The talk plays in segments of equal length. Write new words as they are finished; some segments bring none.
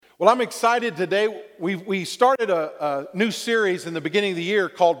Well, I'm excited today. We started a new series in the beginning of the year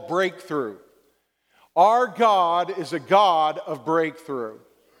called Breakthrough. Our God is a God of breakthrough.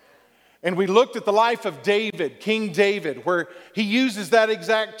 And we looked at the life of David, King David, where he uses that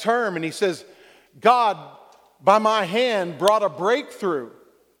exact term and he says, God, by my hand, brought a breakthrough.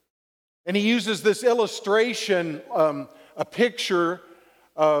 And he uses this illustration, a picture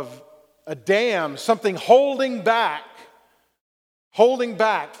of a dam, something holding back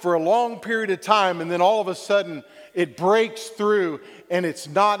for a long period of time, and then all of a sudden it breaks through and it's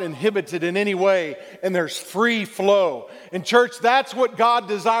not inhibited in any way, and there's free flow. And church, that's what God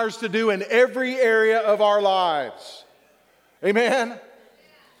desires to do in every area of our lives. Amen?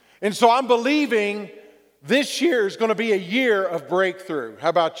 And so I'm believing this year is going to be a year of breakthrough. How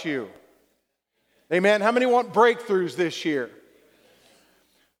about you? Amen? How many want breakthroughs this year?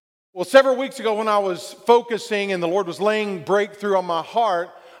 Well, several weeks ago when I was focusing and the Lord was laying breakthrough on my heart,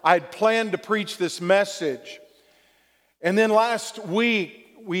 I had planned to preach this message. And then last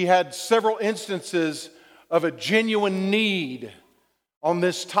week, we had several instances of a genuine need on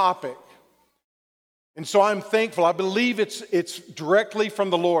this topic. And so I'm thankful. I believe it's directly from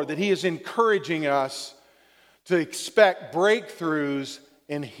the Lord that He is encouraging us to expect breakthroughs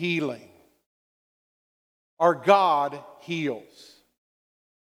in healing. Our God heals.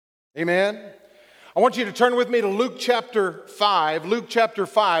 Amen? I want you to turn with me to Luke chapter 5. Luke chapter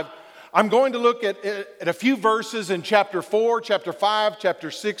 5. I'm going to look at a few verses in chapter 4, chapter 5, chapter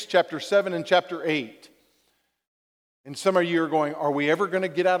 6, chapter 7, and chapter 8. And some of you are going, are we ever going to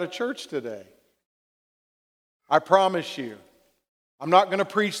get out of church today? I promise you, I'm not going to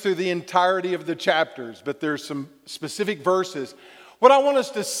preach through the entirety of the chapters, but there's some specific verses. What I want us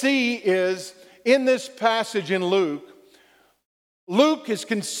to see is, in this passage in Luke, Luke is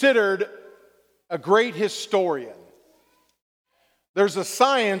considered a great historian. There's a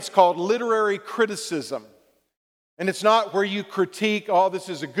science called literary criticism. And it's not where you critique, oh, this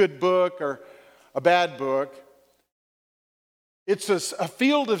is a good book or a bad book. It's a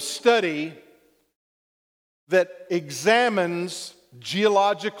field of study that examines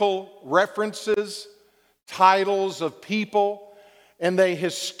geological references, titles of people, and they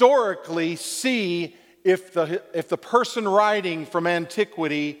historically see if the person writing from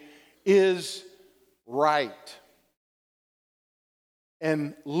antiquity is right.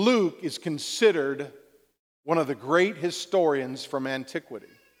 And Luke is considered one of the great historians from antiquity.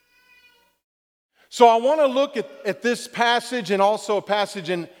 So I want to look at this passage and also a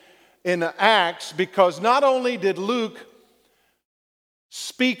passage in Acts, because not only did Luke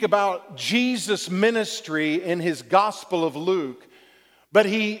speak about Jesus' ministry in his Gospel of Luke, but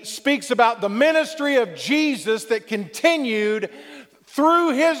he speaks about the ministry of Jesus that continued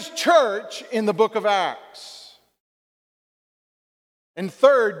through his church in the book of Acts. And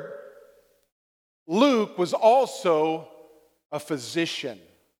third, Luke was also a physician.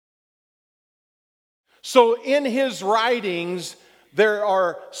 So in his writings, there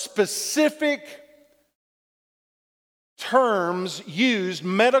are specific terms used,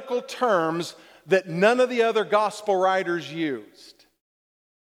 medical terms, that none of the other gospel writers used.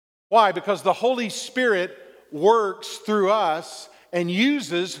 Why? Because the Holy Spirit works through us and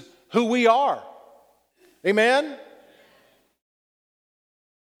uses who we are. Amen?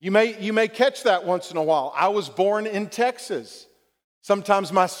 You may catch that once in a while. I was born in Texas.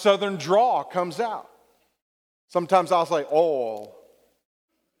 Sometimes my southern drawl comes out. Sometimes I'll say, oh,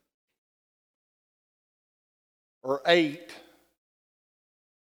 or 8.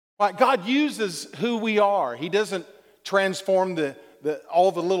 Why? God uses who we are. He doesn't transform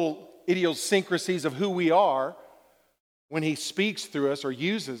all the little idiosyncrasies of who we are when He speaks through us or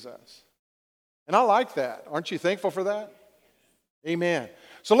uses us. And I like that. Aren't you thankful for that? Amen.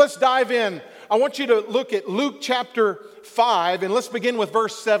 So let's dive in. I want you to look at Luke chapter 5, and let's begin with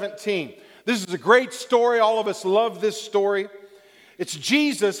verse 17. This is a great story. All of us love this story. It's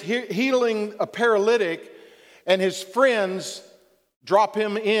Jesus healing a paralytic, and his friends drop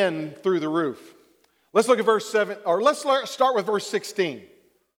him in through the roof. Let's look at verse 7, or let's start with verse 16.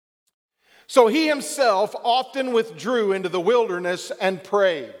 So he himself often withdrew into the wilderness and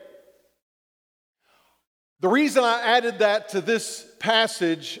prayed. The reason I added that to this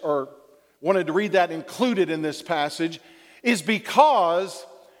passage, or wanted to read that included in this passage, is because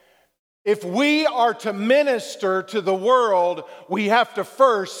if we are to minister to the world, we have to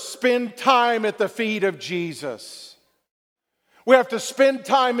first spend time at the feet of Jesus. We have to spend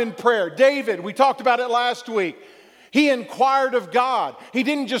time in prayer. David, we talked about it last week. He inquired of God. He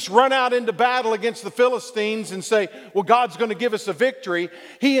didn't just run out into battle against the Philistines and say, well, God's going to give us a victory.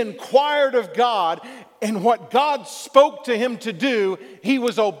 He inquired of God, and what God spoke to him to do, he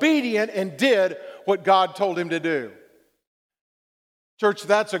was obedient and did what God told him to do. Church,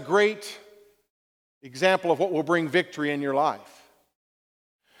 that's a great example of what will bring victory in your life.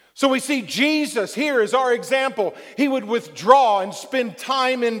 So we see Jesus here as our example. He would withdraw and spend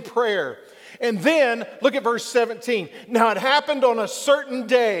time in prayer. And then, look at verse 17. Now it happened on a certain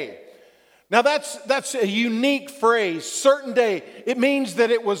day. Now that's a unique phrase, certain day. It means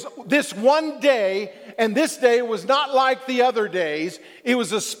that it was this one day, and this day was not like the other days. It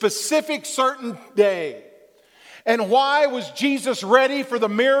was a specific certain day. And why was Jesus ready for the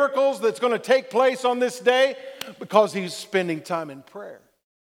miracles that's going to take place on this day? Because he was spending time in prayer.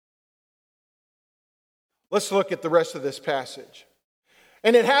 Let's look at the rest of this passage.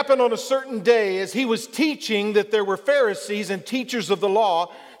 And it happened on a certain day as he was teaching that there were Pharisees and teachers of the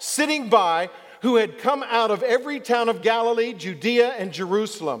law sitting by who had come out of every town of Galilee, Judea, and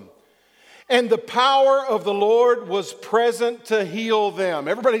Jerusalem. And the power of the Lord was present to heal them.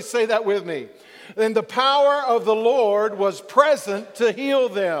 Everybody say that with me. And the power of the Lord was present to heal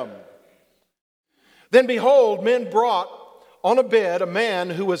them. Then behold, men brought on a bed a man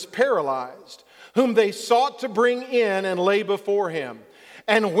who was paralyzed, whom they sought to bring in and lay before him.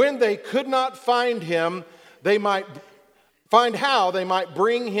 And when they could not find him, they might find how they might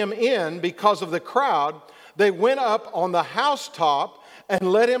bring him in because of the crowd, they went up on the housetop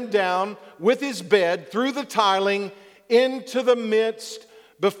and let him down with his bed through the tiling into the midst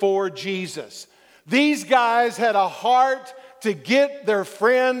before Jesus. These guys had a heart to get their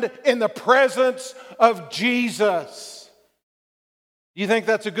friend in the presence of Jesus. Do you think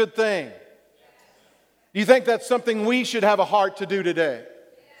that's a good thing? Do you think that's something we should have a heart to do today?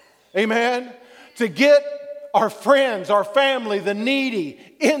 Amen? To get our friends, our family, the needy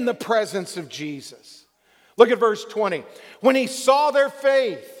in the presence of Jesus. Look at verse 20. When he saw their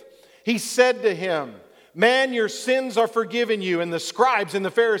faith, he said to him, man, your sins are forgiven you. And the scribes and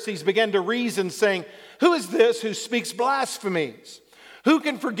the Pharisees began to reason, saying, who is this who speaks blasphemies? Who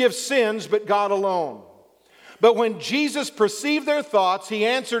can forgive sins but God alone? But when Jesus perceived their thoughts, he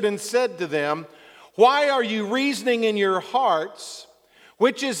answered and said to them, why are you reasoning in your hearts?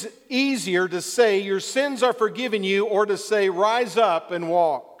 Which is easier to say, your sins are forgiven you, or to say, rise up and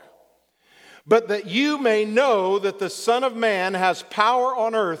walk? But that you may know that the Son of Man has power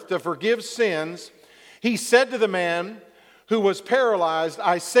on earth to forgive sins, he said to the man who was paralyzed,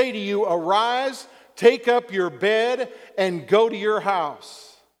 I say to you, arise, take up your bed, and go to your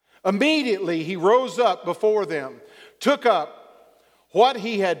house. Immediately he rose up before them, took up what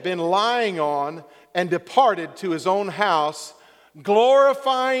he had been lying on, and departed to his own house,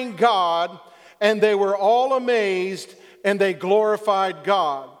 glorifying God. And they were all amazed, and they glorified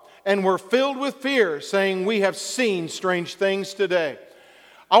God, and were filled with fear, saying, we have seen strange things today.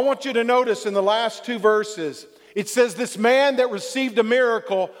 I want you to notice in the last two verses, it says this man that received a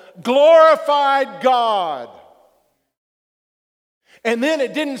miracle glorified God. And then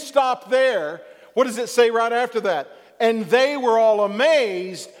it didn't stop there. What does it say right after that? And they were all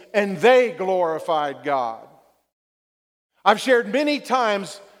amazed, and they glorified God. I've shared many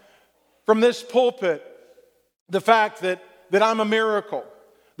times from this pulpit the fact that I'm a miracle,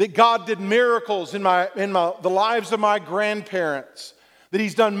 that God did miracles in the lives of my grandparents, that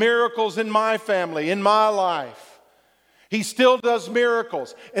he's done miracles in my family, in my life. He still does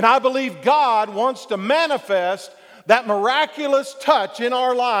miracles. And I believe God wants to manifest that miraculous touch in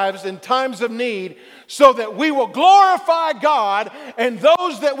our lives in times of need so that we will glorify God, and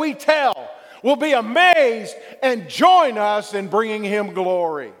those that we tell will be amazed and join us in bringing him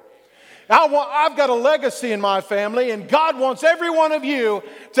glory. I've got a legacy in my family, and God wants every one of you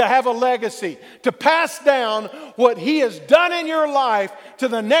to have a legacy, to pass down what he has done in your life to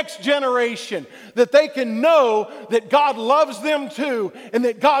the next generation, that they can know that God loves them too, and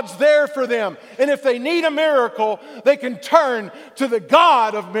that God's there for them. And if they need a miracle, they can turn to the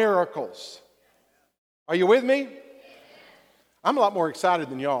God of miracles. Are you with me? I'm a lot more excited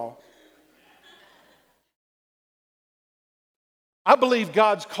than y'all. I believe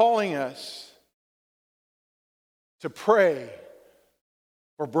God's calling us to pray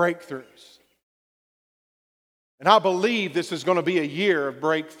for breakthroughs. And I believe this is going to be a year of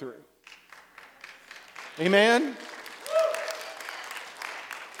breakthrough. Amen?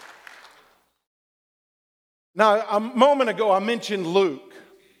 Now, a moment ago I mentioned Luke.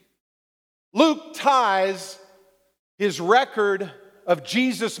 Luke ties his record of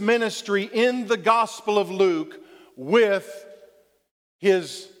Jesus' ministry in the Gospel of Luke with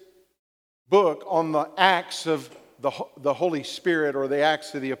his book on the Acts of the Holy Spirit, or the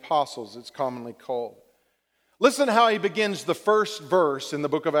Acts of the Apostles, it's commonly called. Listen how he begins the first verse in the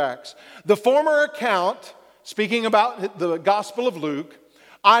book of Acts. The former account, speaking about the Gospel of Luke,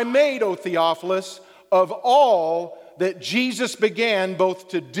 I made, O Theophilus, of all that Jesus began both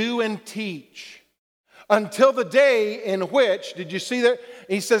to do and teach, until the day in which, did you see that?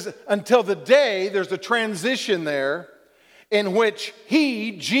 He says, until the day, there's a transition there, in which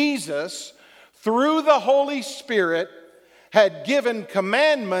he, Jesus, through the Holy Spirit, had given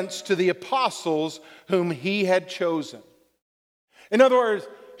commandments to the apostles whom he had chosen. In other words,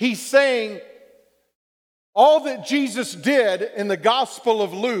 he's saying all that Jesus did in the Gospel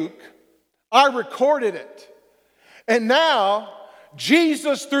of Luke, I recorded it. And now,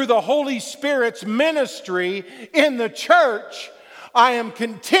 Jesus, through the Holy Spirit's ministry in the church, I am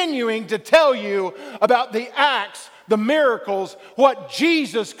continuing to tell you about the acts, the miracles, what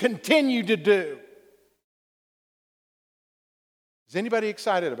Jesus continued to do. Is anybody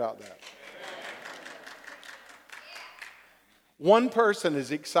excited about that? One person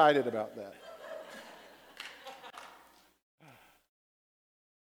is excited about that.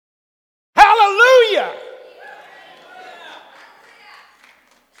 Hallelujah!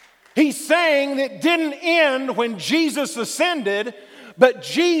 He's saying that it didn't end when Jesus ascended, but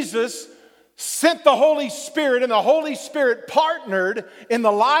Jesus sent the Holy Spirit, and the Holy Spirit partnered in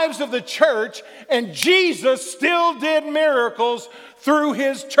the lives of the church, and Jesus still did miracles through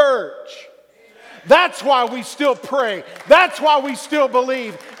his church. That's why we still pray. That's why we still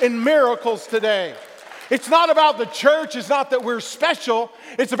believe in miracles today. It's not about the church. It's not that we're special.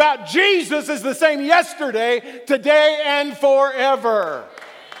 It's about Jesus is the same yesterday, today, and forever.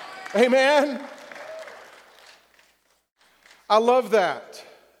 Amen? I love that.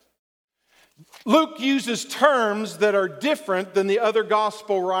 Luke uses terms that are different than the other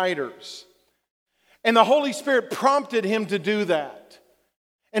gospel writers. And the Holy Spirit prompted him to do that.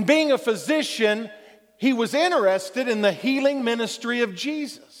 And being a physician, he was interested in the healing ministry of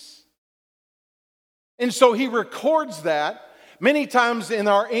Jesus. And so he records that. Many times in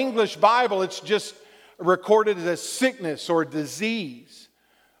our English Bible, it's just recorded as sickness or disease.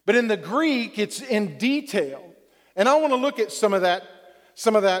 But in the Greek, it's in detail. And I want to look at some of that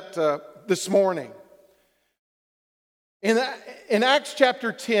this morning. In Acts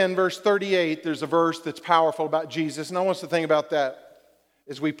chapter 10, verse 38, there's a verse that's powerful about Jesus, and I want us to think about that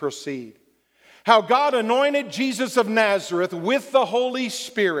as we proceed. How God anointed Jesus of Nazareth with the Holy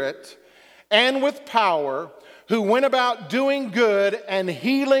Spirit and with power, who went about doing good and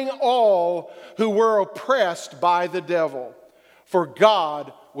healing all who were oppressed by the devil, for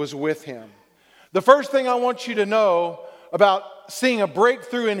God was with him. The first thing I want you to know about seeing a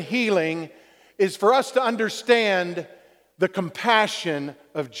breakthrough in healing is for us to understand the compassion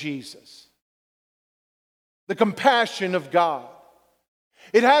of Jesus. The compassion of God.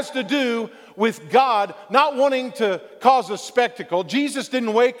 It has to do with God not wanting to cause a spectacle. Jesus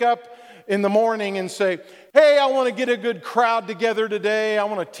didn't wake up in the morning and say, hey, I want to get a good crowd together today. I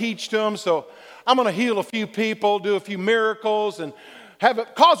want to teach to them, so I'm going to heal a few people, do a few miracles, and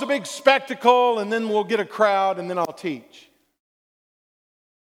cause a big spectacle, and then we'll get a crowd, and then I'll teach.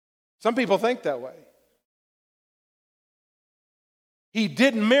 Some people think that way. He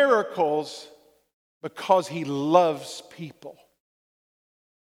did miracles because he loves people.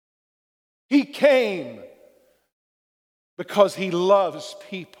 He came because he loves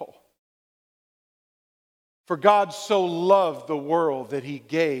people. For God so loved the world that he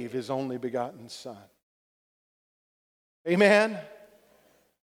gave his only begotten Son. Amen?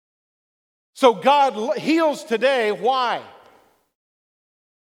 So God heals today. Why?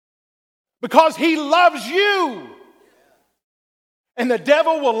 Because he loves you. And the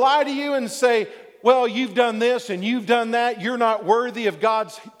devil will lie to you and say, well, you've done this and you've done that. You're not worthy of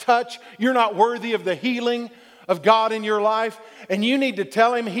God's touch. You're not worthy of the healing of God in your life. And you need to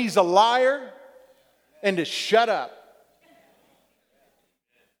tell him he's a liar and to shut up.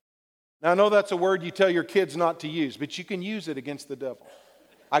 Now, I know that's a word you tell your kids not to use, but you can use it against the devil.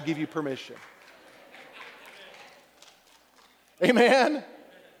 I give you permission. Amen?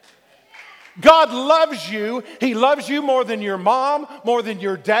 God loves you. He loves you more than your mom, more than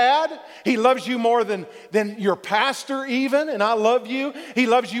your dad. He loves you more than your pastor even, and I love you. He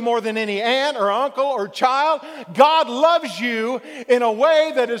loves you more than any aunt or uncle or child. God loves you in a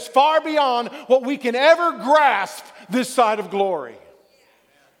way that is far beyond what we can ever grasp this side of glory.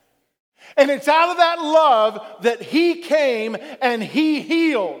 And it's out of that love that he came and he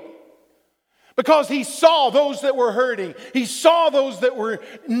healed. Because he saw those that were hurting. He saw those that were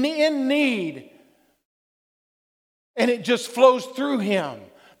in need. And it just flows through him.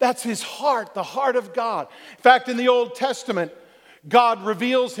 That's His heart, the heart of God. In fact, in the Old Testament, God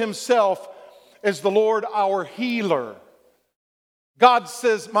reveals Himself as the Lord our healer. God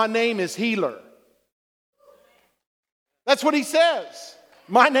says, my name is healer. That's what He says.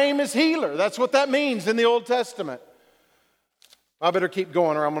 My name is healer. That's what that means in the Old Testament. I better keep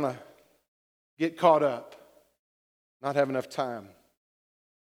going or I'm going to get caught up. Not have enough time.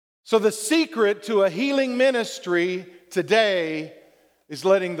 So the secret to a healing ministry today is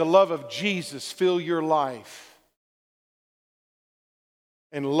letting the love of Jesus fill your life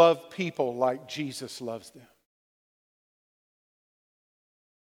and love people like Jesus loves them.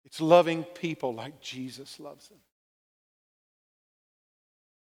 It's loving people like Jesus loves them.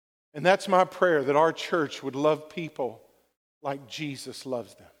 And that's my prayer, that our church would love people like Jesus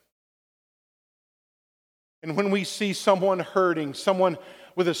loves them. And when we see someone hurting, someone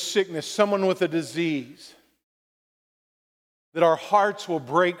with a sickness, someone with a disease, that our hearts will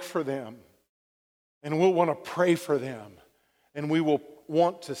break for them and we'll want to pray for them and we will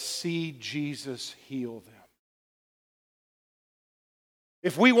want to see Jesus heal them.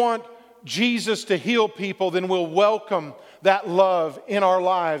 If we want Jesus to heal people, then we'll welcome that love in our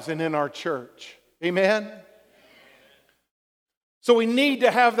lives and in our church. Amen? So we need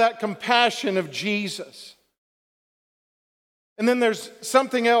to have that compassion of Jesus. And then there's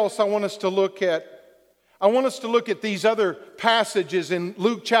something else I want us to look at. I want us to look at these other passages in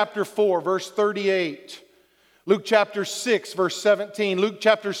Luke chapter 4, verse 38. Luke chapter 6, verse 17. Luke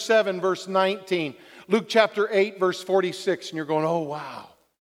chapter 7, verse 19. Luke chapter 8, verse 46. And you're going, oh, wow.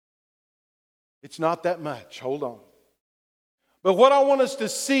 It's not that much. Hold on. But what I want us to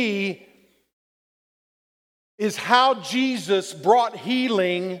see is how Jesus brought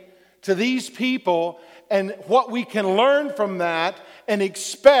healing to these people and what we can learn from that and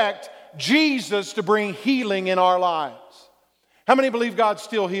expect Jesus to bring healing in our lives. How many believe God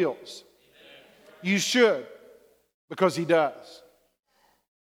still heals? You should, because He does.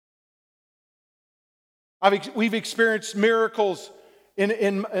 We've experienced miracles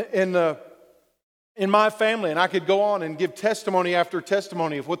in my family, and I could go on and give testimony after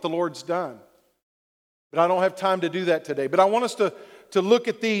testimony of what the Lord's done. But I don't have time to do that today. But I want us to look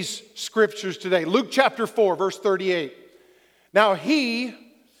at these scriptures today. Luke chapter 4, verse 38. Now He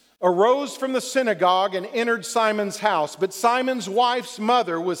arose from the synagogue and entered Simon's house. But Simon's wife's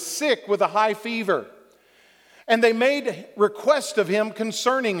mother was sick with a high fever. And they made request of Him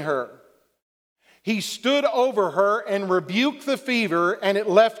concerning her. He stood over her and rebuked the fever, and it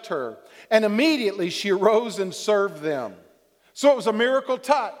left her. And immediately she arose and served them. So it was a miracle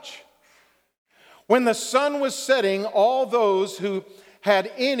touch. When the sun was setting, all those who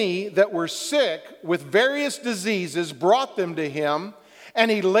had any that were sick with various diseases brought them to Him, and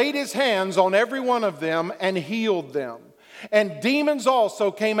He laid His hands on every one of them and healed them. And demons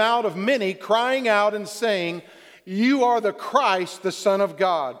also came out of many, crying out and saying, You are the Christ, the Son of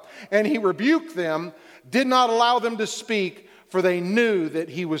God. And He rebuked them, did not allow them to speak, for they knew that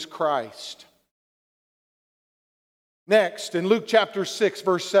He was Christ. Next, in Luke chapter 6,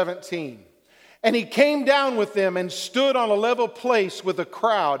 verse 17. And He came down with them and stood on a level place with a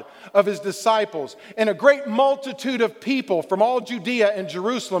crowd of His disciples and a great multitude of people from all Judea and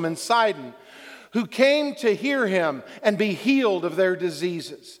Jerusalem and Sidon, who came to hear Him and be healed of their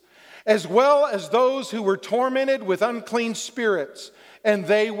diseases, as well as those who were tormented with unclean spirits, and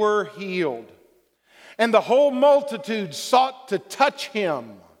they were healed. And the whole multitude sought to touch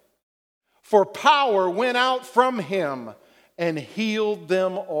Him, for power went out from Him and healed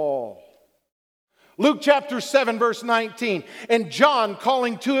them all. Luke chapter 7, verse 19. And John,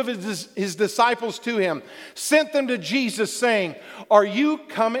 calling two of his disciples to him, sent them to Jesus, saying, Are you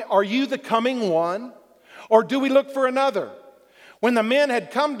the coming one? Or do we look for another? When the men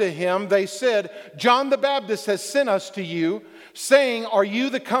had come to Him, they said, John the Baptist has sent us to you, saying, Are you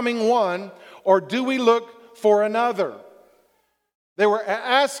the coming one? Or do we look for another? They were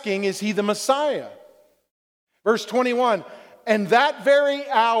asking, Is He the Messiah? Verse 21. And that very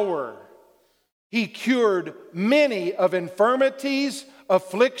hour He cured many of infirmities,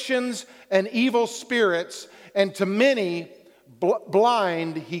 afflictions, and evil spirits, and to many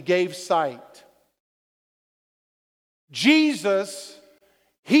blind He gave sight. Jesus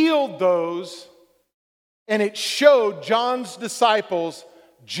healed those, and it showed John's disciples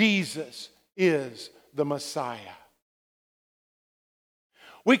Jesus is the Messiah.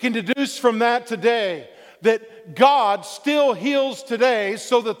 We can deduce from that today that God still heals today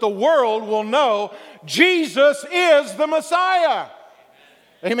so that the world will know Jesus is the Messiah.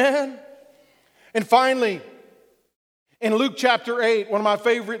 Amen? And finally, in Luke chapter 8, one of my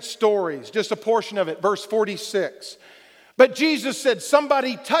favorite stories, just a portion of it, verse 46. But Jesus said,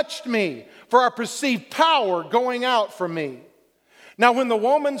 somebody touched me, for I perceived power going out from me. Now when the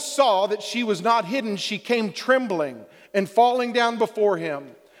woman saw that she was not hidden, she came trembling and falling down before him.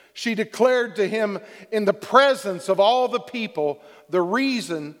 She declared to him in the presence of all the people the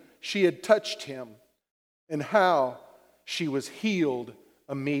reason she had touched him and how she was healed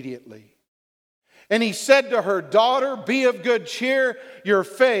immediately. And he said to her, daughter, be of good cheer. Your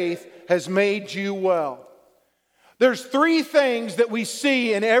faith has made you well. There's three things that we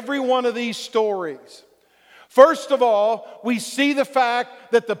see in every one of these stories. First of all, we see the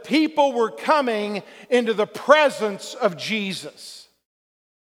fact that the people were coming into the presence of Jesus.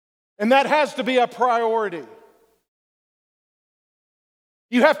 And that has to be a priority.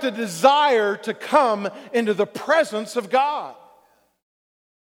 You have to desire to come into the presence of God.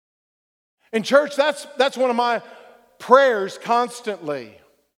 In church, that's one of my prayers constantly.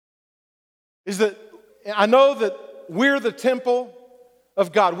 Is that I know that we're the temple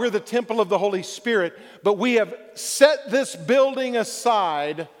of God. We're the temple of the Holy Spirit. But we have set this building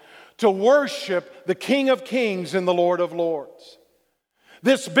aside to worship the King of Kings and the Lord of Lords.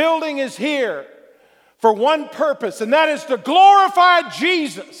 This building is here for one purpose, and that is to glorify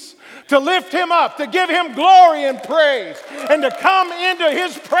Jesus, to lift Him up, to give Him glory and praise, and to come into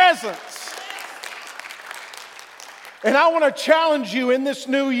His presence. And I want to challenge you in this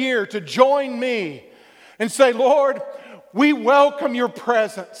new year to join me and say, Lord, we welcome your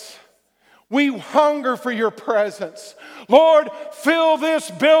presence. We hunger for your presence. Lord, fill this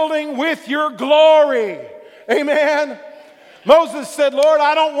building with your glory. Amen. Moses said, Lord,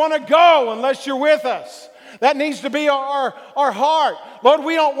 I don't want to go unless you're with us. That needs to be our heart. Lord,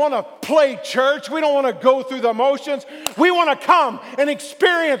 we don't want to play church. We don't want to go through the motions. We want to come and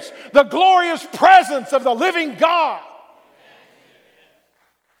experience the glorious presence of the living God.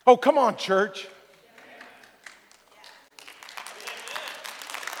 Oh, come on, church.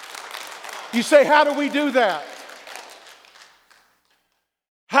 You say, how do we do that?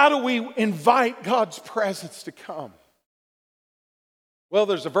 How do we invite God's presence to come? Well,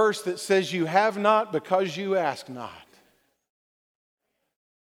 there's a verse that says, you have not because you ask not.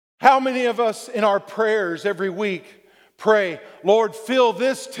 How many of us in our prayers every week pray, Lord, fill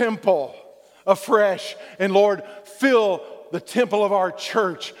this temple afresh, and Lord, fill the temple of our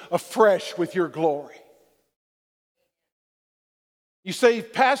church afresh with your glory? You say,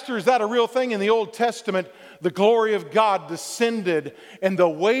 Pastor, is that a real thing? In the Old Testament, the glory of God descended, and the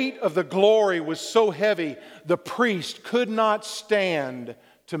weight of the glory was so heavy, the priest could not stand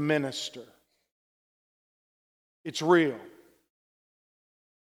to minister. It's real.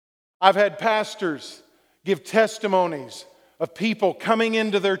 I've had pastors give testimonies of people coming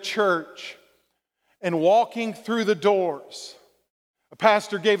into their church and walking through the doors. A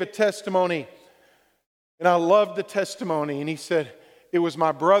pastor gave a testimony, and I loved the testimony, and he said, it was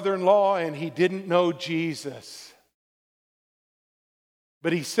my brother-in-law, and he didn't know Jesus.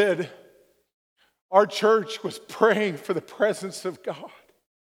 But he said, our church was praying for the presence of God.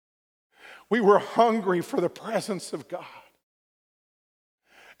 We were hungry for the presence of God.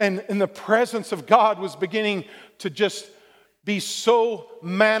 And the presence of God was beginning to just be so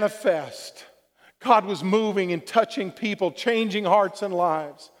manifest. God was moving and touching people, changing hearts and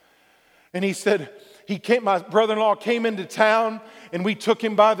lives. And he said, my brother-in-law came into town, and we took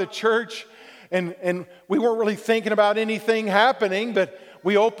him by the church, and we weren't really thinking about anything happening, but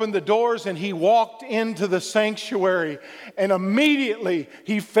we opened the doors, and he walked into the sanctuary, and immediately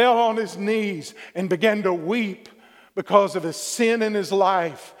he fell on his knees and began to weep because of his sin in his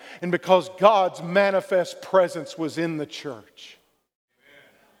life and because God's manifest presence was in the church.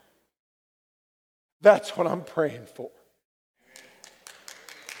 That's what I'm praying for.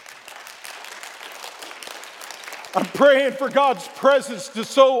 I'm praying for God's presence to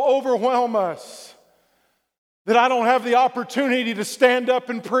so overwhelm us that I don't have the opportunity to stand up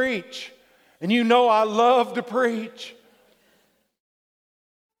and preach. And you know I love to preach.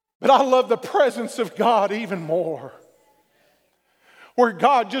 But I love the presence of God even more. Where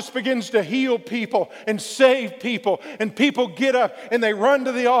God just begins to heal people and save people. And people get up and they run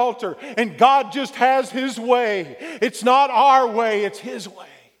to the altar. And God just has His way. It's not our way, it's His way.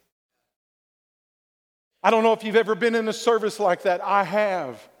 I don't know if you've ever been in a service like that. I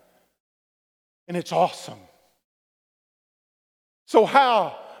have. And it's awesome. So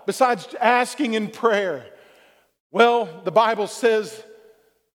how, besides asking in prayer? Well, the Bible says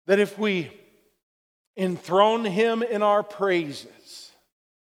that if we enthrone Him in our praises,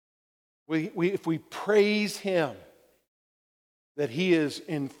 if we praise Him, that He is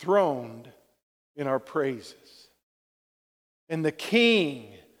enthroned in our praises. And the King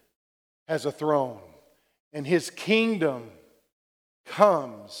has a throne. And His kingdom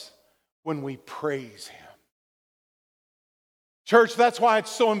comes when we praise Him. Church, that's why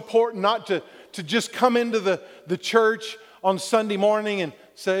it's so important not to just come into the church on Sunday morning and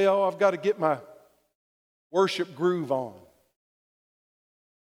say, oh, I've got to get my worship groove on.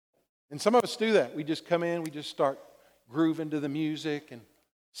 And some of us do that. We just come in, we just start grooving to the music and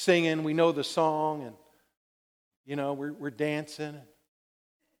singing. We know the song and, you know, we're dancing.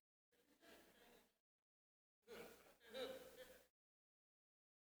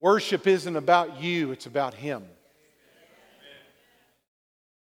 Worship isn't about you, it's about Him.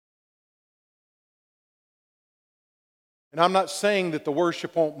 And I'm not saying that the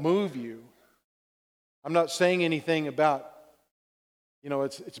worship won't move you. I'm not saying anything about, you know,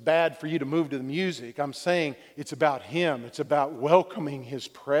 it's bad for you to move to the music. I'm saying it's about Him. It's about welcoming His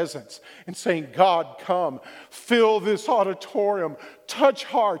presence and saying, God, come, fill this auditorium, touch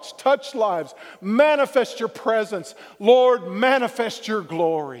hearts, touch lives, manifest your presence. Lord, manifest your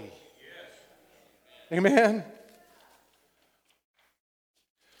glory. Yes. Amen?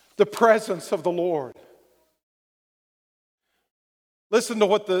 The presence of the Lord. Listen to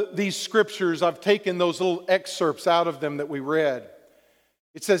what these scriptures, I've taken those little excerpts out of them that we read.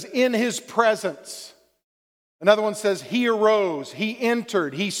 It says, in His presence. Another one says, He arose, He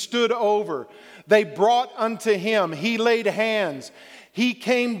entered, He stood over. They brought unto Him, He laid hands. He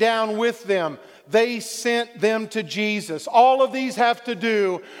came down with them. They sent them to Jesus. All of these have to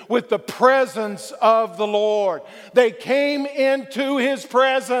do with the presence of the Lord. They came into His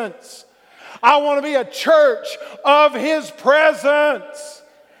presence. I want to be a church of His presence,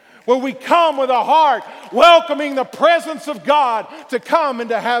 where we come with a heart welcoming the presence of God to come and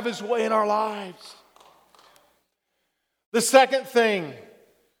to have His way in our lives. The second thing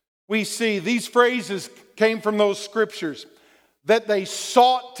we see, these phrases came from those scriptures, that they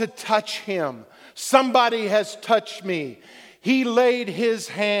sought to touch Him. Somebody has touched me. He laid His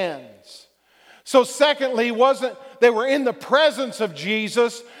hands. So secondly, they were in the presence of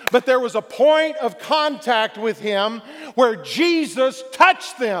Jesus, but there was a point of contact with Him where Jesus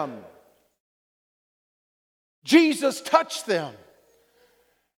touched them. Jesus touched them.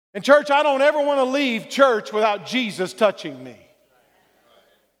 And church, I don't ever want to leave church without Jesus touching me.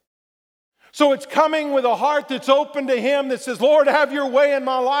 So it's coming with a heart that's open to Him, that says, Lord, have your way in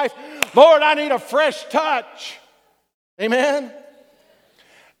my life. Lord, I need a fresh touch. Amen?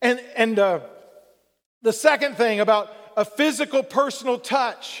 And the second thing about a physical, personal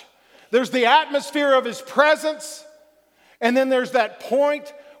touch, there's the atmosphere of His presence, and then there's that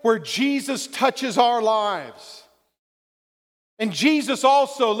point where Jesus touches our lives. And Jesus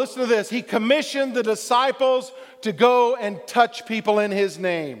also, listen to this, He commissioned the disciples to go and touch people in His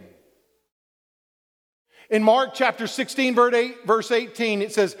name. In Mark chapter 16, verse 18,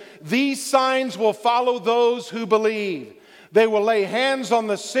 it says, these signs will follow those who believe. They will lay hands on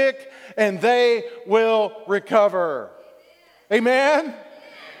the sick and they will recover. Amen?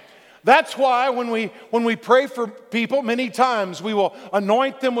 That's why when we pray for people, many times we will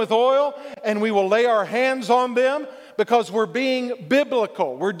anoint them with oil and we will lay our hands on them, because we're being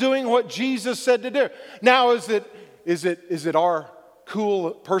biblical. We're doing what Jesus said to do. Now, is it our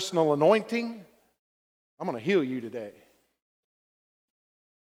cool personal anointing? I'm going to heal you today.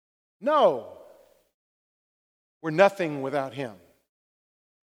 No. We're nothing without Him.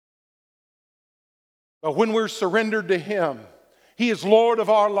 But when we're surrendered to Him, He is Lord of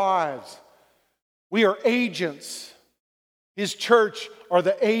our lives. We are agents. His church are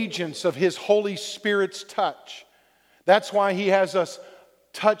the agents of His Holy Spirit's touch. That's why He has us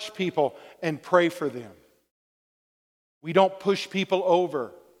touch people and pray for them. We don't push people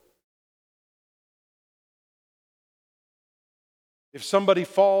over. If somebody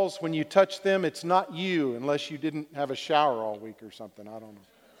falls when you touch them, it's not you, unless you didn't have a shower all week or something. I don't know.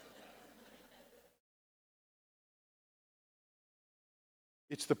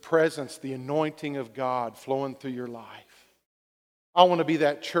 It's the presence, the anointing of God flowing through your life. I want to be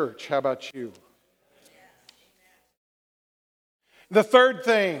that church. How about you? The third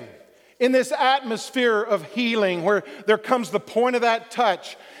thing, in this atmosphere of healing where there comes the point of that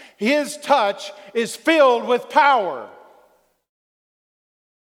touch, His touch is filled with power.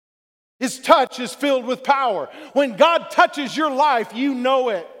 His touch is filled with power. When God touches your life, you know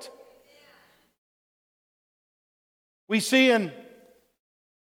it. We see in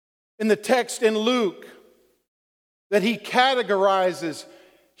the text in Luke that He categorizes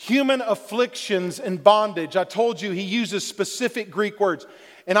human afflictions and bondage. I told you He uses specific Greek words.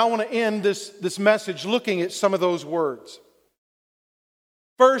 And I want to end this message looking at some of those words.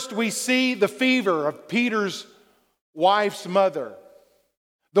 First, we see the fever of Peter's wife's mother.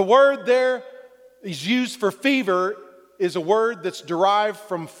 The word there, is used for fever is a word that's derived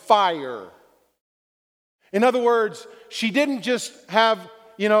from fire. In other words, she didn't just have,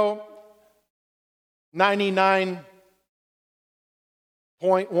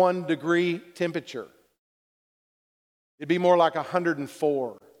 99.1 degree temperature. It'd be more like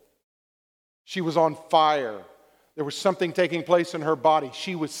 104. She was on fire. There was something taking place in her body.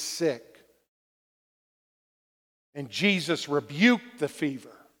 She was sick. And Jesus rebuked the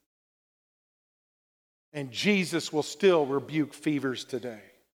fever. And Jesus will still rebuke fevers today.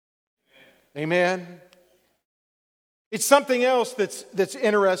 Amen. It's something else that's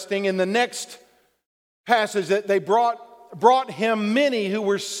interesting. In the next passage, that they brought him many who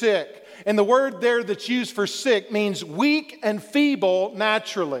were sick. And the word there that's used for sick means weak and feeble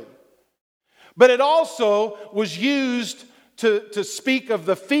naturally. But it also was used to speak of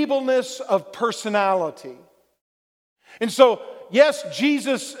the feebleness of personality. And so, yes,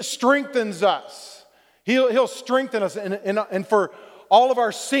 Jesus strengthens us. He'll strengthen us. And for all of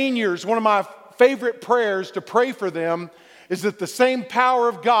our seniors, one of my favorite prayers to pray for them is that the same power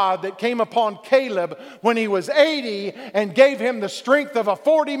of God that came upon Caleb when he was 80 and gave him the strength of a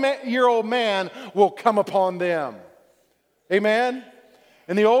 40-year-old man will come upon them. Amen?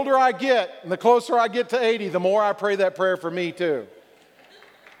 And the older I get, and the closer I get to 80, the more I pray that prayer for me too.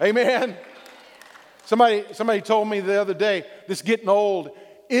 Amen? Somebody told me the other day, this getting old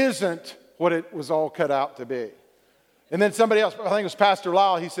isn't what it was all cut out to be. And then somebody else, I think it was Pastor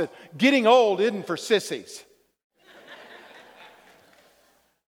Lyle, he said, getting old isn't for sissies.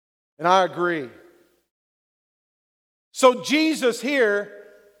 And I agree. So Jesus here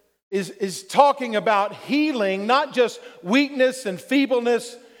is talking about healing, not just weakness and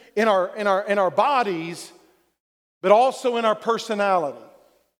feebleness in our bodies, but also in our personality.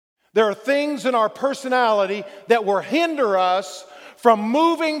 There are things in our personality that will hinder us from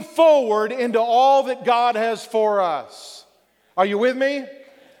moving forward into all that God has for us. Are you with me?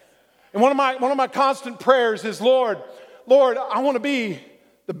 And one of my constant prayers is, Lord, I want to be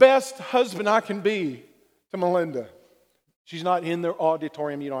the best husband I can be to Melinda. She's not in the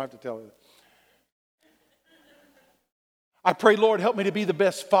auditorium. You don't have to tell her. I pray, Lord, help me to be the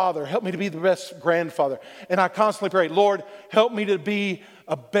best father. Help me to be the best grandfather. And I constantly pray, Lord, help me to be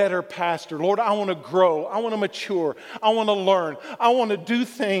a better pastor. Lord, I want to grow. I want to mature. I want to learn. I want to do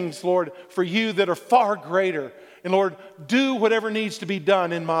things, Lord, for you that are far greater. And Lord, do whatever needs to be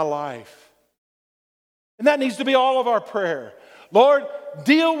done in my life. And that needs to be all of our prayer. Lord,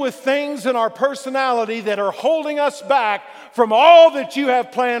 deal with things in our personality that are holding us back from all that you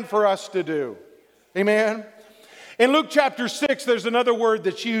have planned for us to do. Amen? In Luke chapter 6, there's another word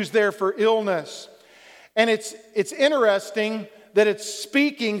that's used there for illness. And it's interesting that it's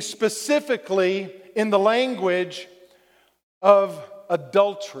speaking specifically in the language of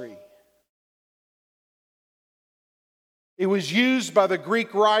adultery. It was used by the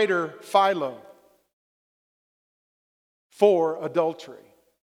Greek writer Philo for adultery.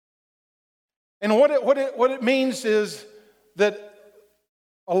 And what it means is that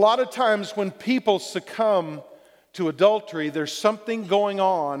a lot of times when people succumb to adultery, there's something going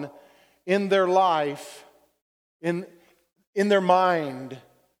on in their life, in their mind,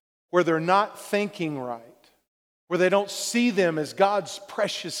 where they're not thinking right, where they don't see them as God's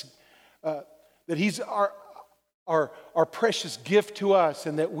precious, that He's our precious gift to us,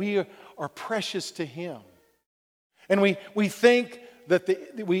 and that we are precious to Him. And we think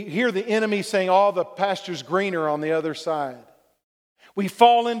that we hear the enemy saying, "Oh, the pasture's greener on the other side." We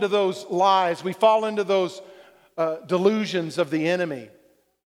fall into those lies. We fall into those delusions of the enemy.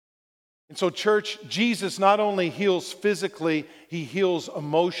 And so, church, Jesus not only heals physically, He heals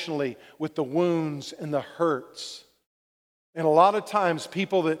emotionally with the wounds and the hurts. And a lot of times,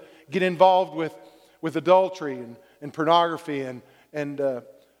 people that get involved with adultery and pornography and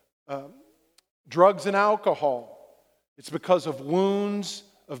drugs and alcohol, it's because of wounds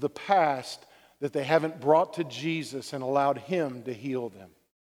of the past that they haven't brought to Jesus and allowed Him to heal them.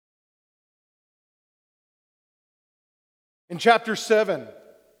 In chapter 7,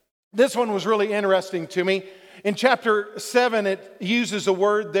 this one was really interesting to me. In chapter 7, it uses a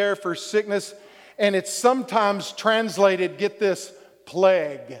word there for sickness, and it's sometimes translated, get this,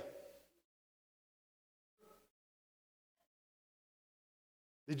 plague.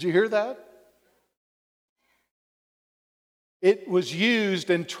 Did you hear that? It was used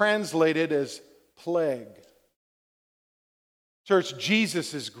and translated as plague. Church,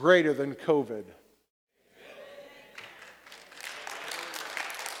 Jesus is greater than COVID.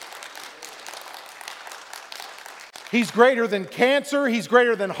 He's greater than cancer. He's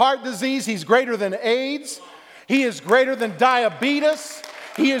greater than heart disease. He's greater than AIDS. He is greater than diabetes.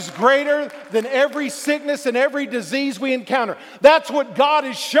 He is greater than every sickness and every disease we encounter. That's what God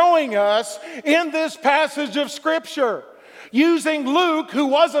is showing us in this passage of Scripture. Using Luke, who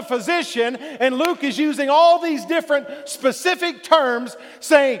was a physician, and Luke is using all these different specific terms,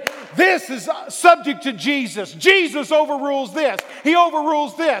 saying, this is subject to Jesus. Jesus overrules this. He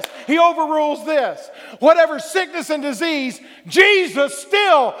overrules this. He overrules this. Whatever sickness and disease, Jesus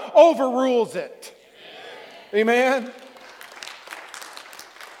still overrules it. Amen?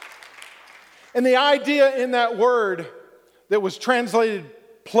 And the idea in that word that was translated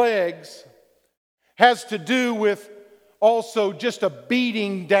plagues has to do with also just a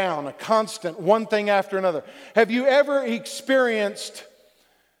beating down, a constant, one thing after another. Have you ever experienced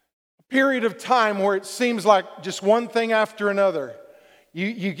a period of time where it seems like just one thing after another?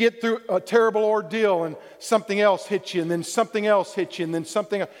 You get through a terrible ordeal and something else hits you, and then something else hits you, and then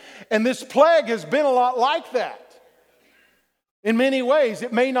something else. And this plague has been a lot like that. In many ways,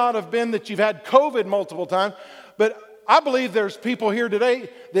 it may not have been that you've had COVID multiple times, but I believe there's people here today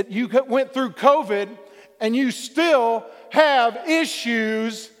that you went through COVID and you still have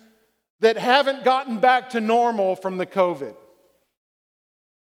issues that haven't gotten back to normal from the COVID.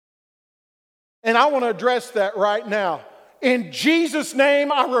 And I want to address that right now. In Jesus'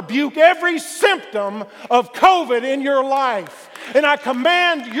 name, I rebuke every symptom of COVID in your life. And I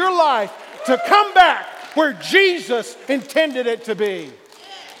command your life to come back where Jesus intended it to be.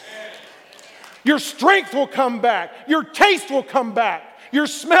 Your strength will come back. Your taste will come back. Your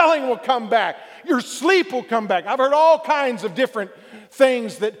smelling will come back. Your sleep will come back. I've heard all kinds of different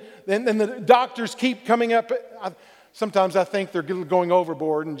things that, and the doctors keep coming up. Sometimes I think they're going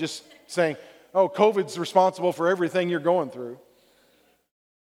overboard and just saying, oh, COVID's responsible for everything you're going through.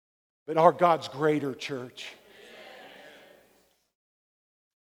 But our God's greater, church.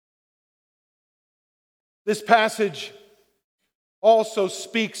 This passage also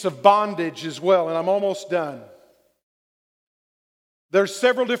speaks of bondage as well, and I'm almost done. There's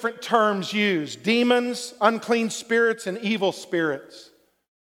several different terms used: demons, unclean spirits, and evil spirits.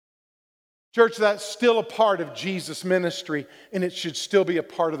 Church, that's still a part of Jesus' ministry, and it should still be a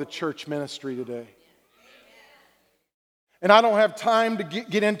part of the church ministry today. And I don't have time to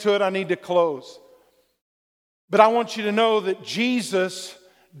get into it. I need to close. But I want you to know that Jesus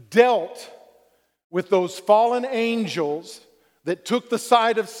dealt with those fallen angels that took the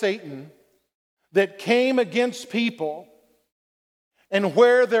side of Satan, that came against people. And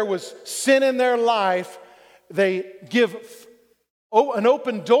where there was sin in their life, they give an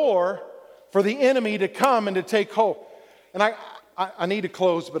open door for the enemy to come and to take hold. And I need to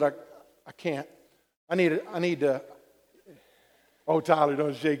close, but I can't. I need to. Oh, Tyler,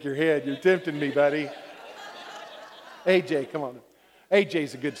 don't shake your head. You're tempting me, buddy. AJ, come on.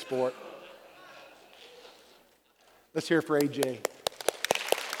 AJ's a good sport. Let's hear for AJ.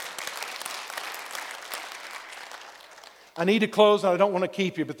 I need to close, and I don't want to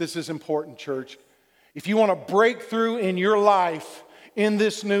keep you, but this is important, church. If you want to break through in your life in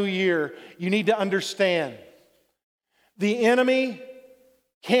this new year, you need to understand the enemy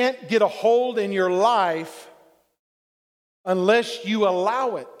can't get a hold in your life unless you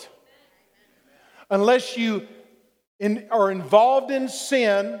allow it. Unless you are involved in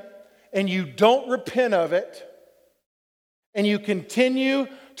sin and you don't repent of it, and you continue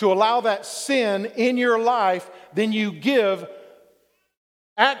to allow that sin in your life, then you give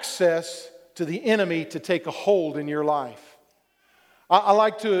access to the enemy to take a hold in your life. I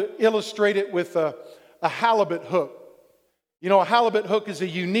like to illustrate it with a halibut hook. You know, a halibut hook is a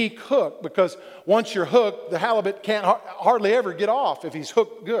unique hook because once you're hooked, the halibut can't hardly ever get off if he's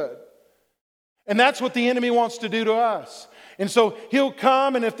hooked good. And that's what the enemy wants to do to us. And so he'll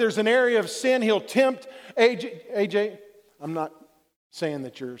come, and if there's an area of sin, he'll tempt AJ, I'm not saying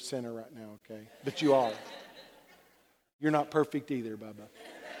that you're a sinner right now, okay? But you are. You're not perfect either, Bubba.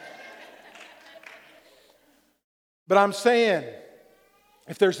 But I'm saying,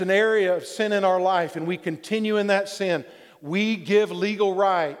 if there's an area of sin in our life and we continue in that sin, we give legal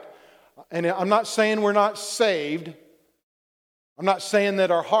right. And I'm not saying we're not saved. I'm not saying that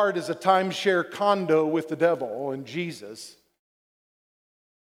our heart is a timeshare condo with the devil and Jesus.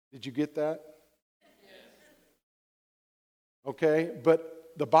 Did you get that? Okay,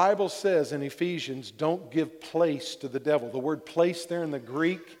 but the Bible says in Ephesians, don't give place to the devil. The word place there in the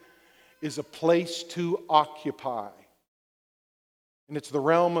Greek is a place to occupy. And it's the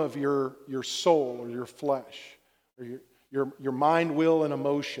realm of your soul or your flesh, or your mind, will, and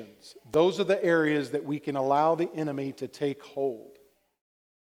emotions. Those are the areas that we can allow the enemy to take hold.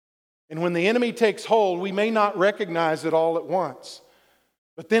 And when the enemy takes hold, we may not recognize it all at once.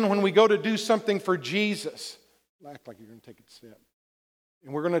 But then when we go to do something for Jesus, act like you're going to take a step.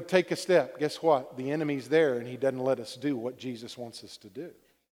 And we're going to take a step. Guess what? The enemy's there and he doesn't let us do what Jesus wants us to do.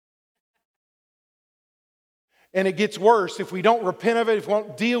 And it gets worse if we don't repent of it, if we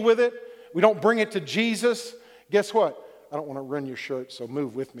don't deal with it, we don't bring it to Jesus. Guess what? I don't want to ruin your shirt, so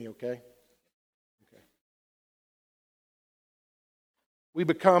move with me, okay? We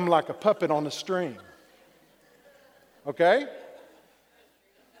become like a puppet on a string. Okay?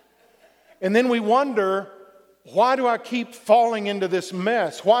 And then we wonder, why do I keep falling into this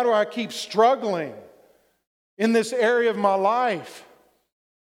mess? Why do I keep struggling in this area of my life?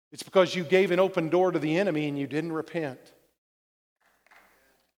 It's because you gave an open door to the enemy and you didn't repent.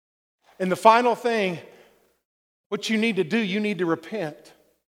 And the final thing, what you need to do, you need to repent.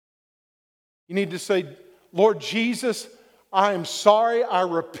 You need to say, Lord Jesus, I am sorry, I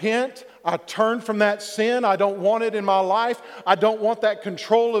repent, I turn from that sin, I don't want it in my life, I don't want that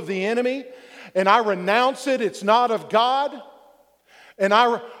control of the enemy, and I renounce it, it's not of God. And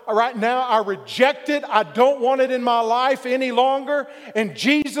right now, I reject it. I don't want it in my life any longer. And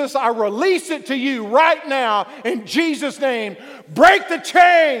Jesus, I release it to you right now in Jesus' name. Break the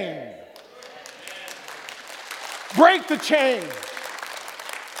chain. Break the chain.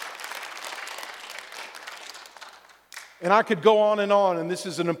 And I could go on, and this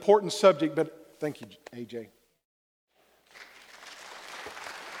is an important subject, but thank you, AJ.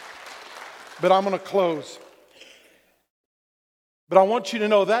 But I'm going to close. But I want you to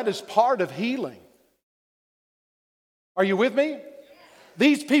know that is part of healing. Are you with me?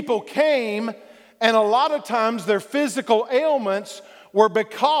 These people came, and a lot of times their physical ailments were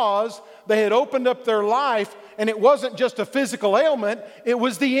because they had opened up their life, and it wasn't just a physical ailment, it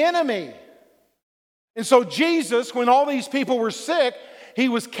was the enemy. And so Jesus, when all these people were sick, he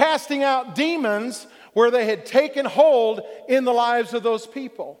was casting out demons where they had taken hold in the lives of those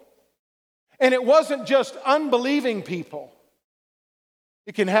people. And it wasn't just unbelieving people.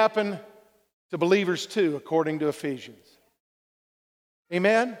 It can happen to believers too, according to Ephesians.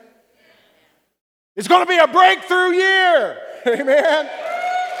 Amen? It's going to be a breakthrough year. Amen?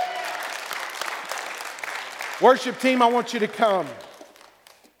 Worship team, I want you to come.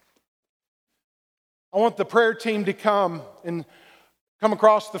 I want the prayer team to come and come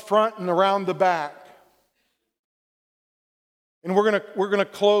across the front and around the back. And we're going to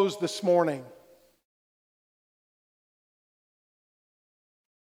close this morning.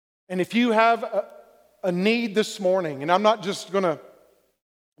 And if you have a need this morning, and I'm not just going to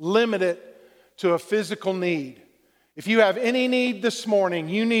limit it to a physical need. If you have any need this morning,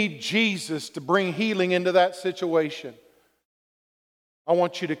 you need Jesus to bring healing into that situation. I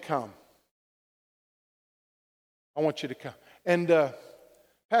want you to come. I want you to come. And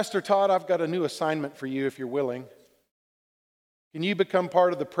Pastor Todd, I've got a new assignment for you if you're willing. Can you become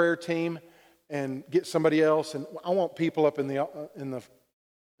part of the prayer team and get somebody else? And I want people up in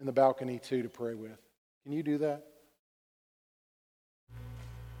the balcony too to pray with. Can you do that?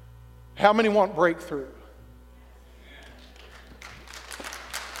 How many want breakthrough?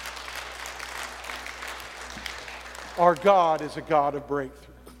 Our God is a God of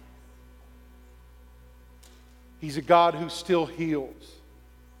breakthrough. He's a God who still heals.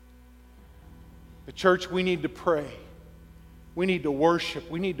 The church, we need to pray. We need to worship.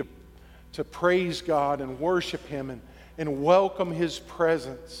 We need to praise God and worship Him and welcome His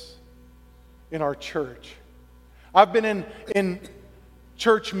presence in our church. I've been in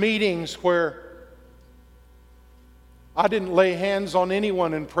church meetings where I didn't lay hands on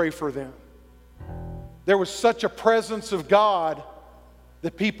anyone and pray for them. There was such a presence of God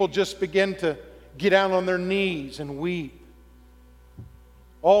that people just began to get down on their knees and weep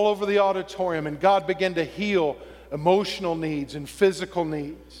all over the auditorium, and God began to heal emotional needs and physical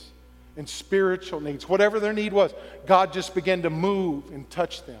needs and spiritual needs. Whatever their need was, God just began to move and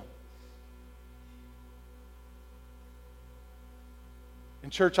touch them.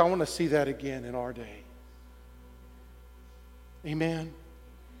 And church, I want to see that again in our day. Amen.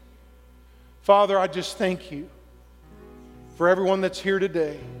 Father, I just thank you for everyone that's here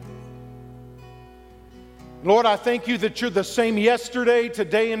today. Lord, I thank you that you're the same yesterday,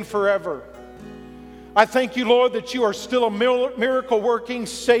 today, and forever. I thank you, Lord, that you are still a miracle-working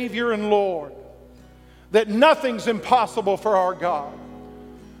Savior and Lord, that nothing's impossible for our God.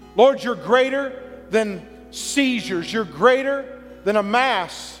 Lord, you're greater than seizures. You're greater than a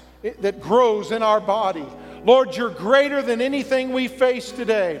mass that grows in our body. Lord, you're greater than anything we face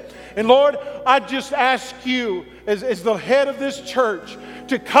today. And Lord, I just ask you as the head of this church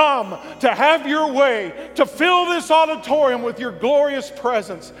to come, to have your way, to fill this auditorium with your glorious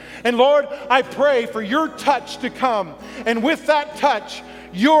presence. And Lord, I pray for your touch to come. And with that touch,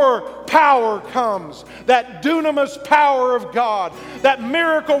 your power comes. That dunamis power of God, that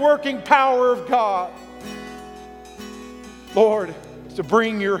miracle-working power of God. Lord, to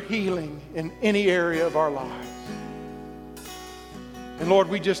bring your healing in any area of our lives. And Lord,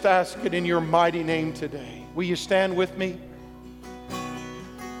 we just ask it in your mighty name today. Will you stand with me?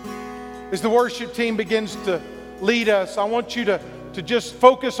 As the worship team begins to lead us, I want you to just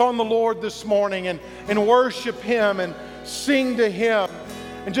focus on the Lord this morning and worship Him and sing to Him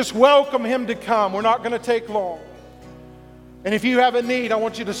and just welcome Him to come. We're not going to take long. And if you have a need, I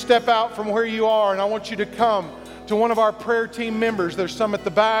want you to step out from where you are and I want you to come to one of our prayer team members. There's some at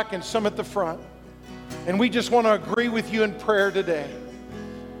the back and some at the front. And we just want to agree with you in prayer today.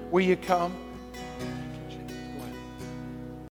 Will you come?